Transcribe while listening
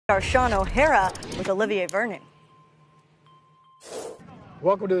Our Shaun O'Hara with Olivier Vernon.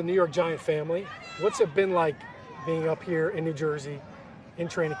 Welcome to the New York Giant family. What's it been like being up here in New Jersey, in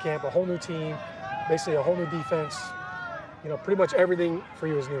training camp, a whole new team, basically a whole new defense? You know, pretty much everything for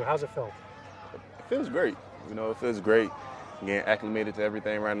you is new. How's it felt? It feels great. You know, it feels great getting acclimated to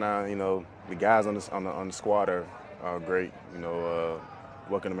everything right now. You know, the guys on the squad are great. You know,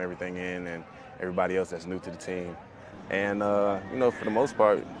 welcoming everything in and everybody else that's new to the team. And you know, for the most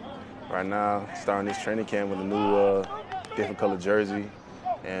part, right now, starting this training camp with a new different color jersey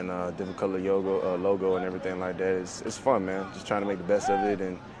and different color logo and everything like that. It's fun, man. Just trying to make the best of it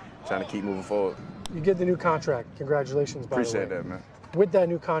and trying to keep moving forward. You get the new contract. Congratulations, by the way. Appreciate that, man. With that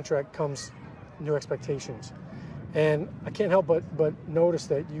new contract comes new expectations. And I can't help but notice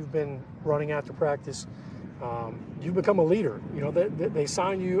that you've been running after practice. You've become a leader. You know, they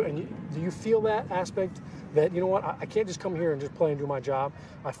sign you, and do you feel that aspect that, you know what, I can't just come here and just play and do my job.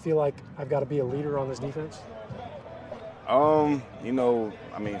 I feel like I've got to be a leader on this defense? You know,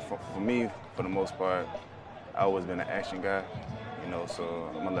 I mean, for me, for the most part, I've always been an action guy, you know, so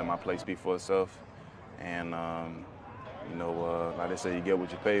I'm going to let my play speak for itself. And, you know, like they say, you get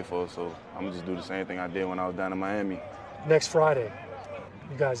what you pay for, so I'm going to just do the same thing I did when I was down in Miami. Next Friday,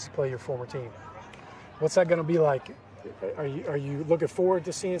 you guys play your former team. What's that going to be like? Are you looking forward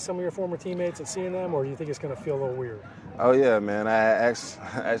to seeing some of your former teammates and seeing them, or do you think it's going to feel a little weird? Oh, yeah, man. I actually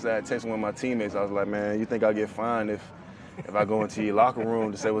had texted one of my teammates. I was like, man, you think I'll get fined if I go into your locker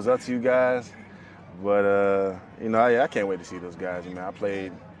room to say what's up to you guys? But, you know, I can't wait to see those guys. Man, I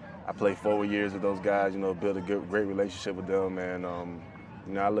played 4 years with those guys, you know, built a great relationship with them. And,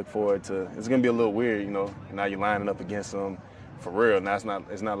 you know, I look forward to – it's going to be a little weird, you know. Now you're lining up against them. For real, now it's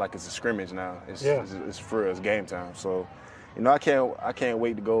not like it's a scrimmage now. It's for real. It's game time. So, you know, I can't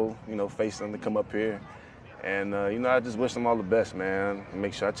wait to go, you know, face them, to come up here, and you know, I just wish them all the best, man.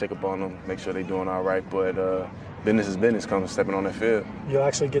 Make sure I check up on them, make sure they're doing all right. But business is business. Come stepping on that field. You'll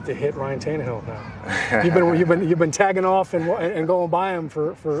actually get to hit Ryan Tannehill now. You've been tagging off and going by him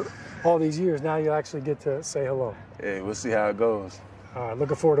for all these years. Now you actually get to say hello. Hey, we'll see how it goes. All right,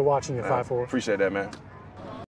 looking forward to watching you. 5-4. Appreciate that, man.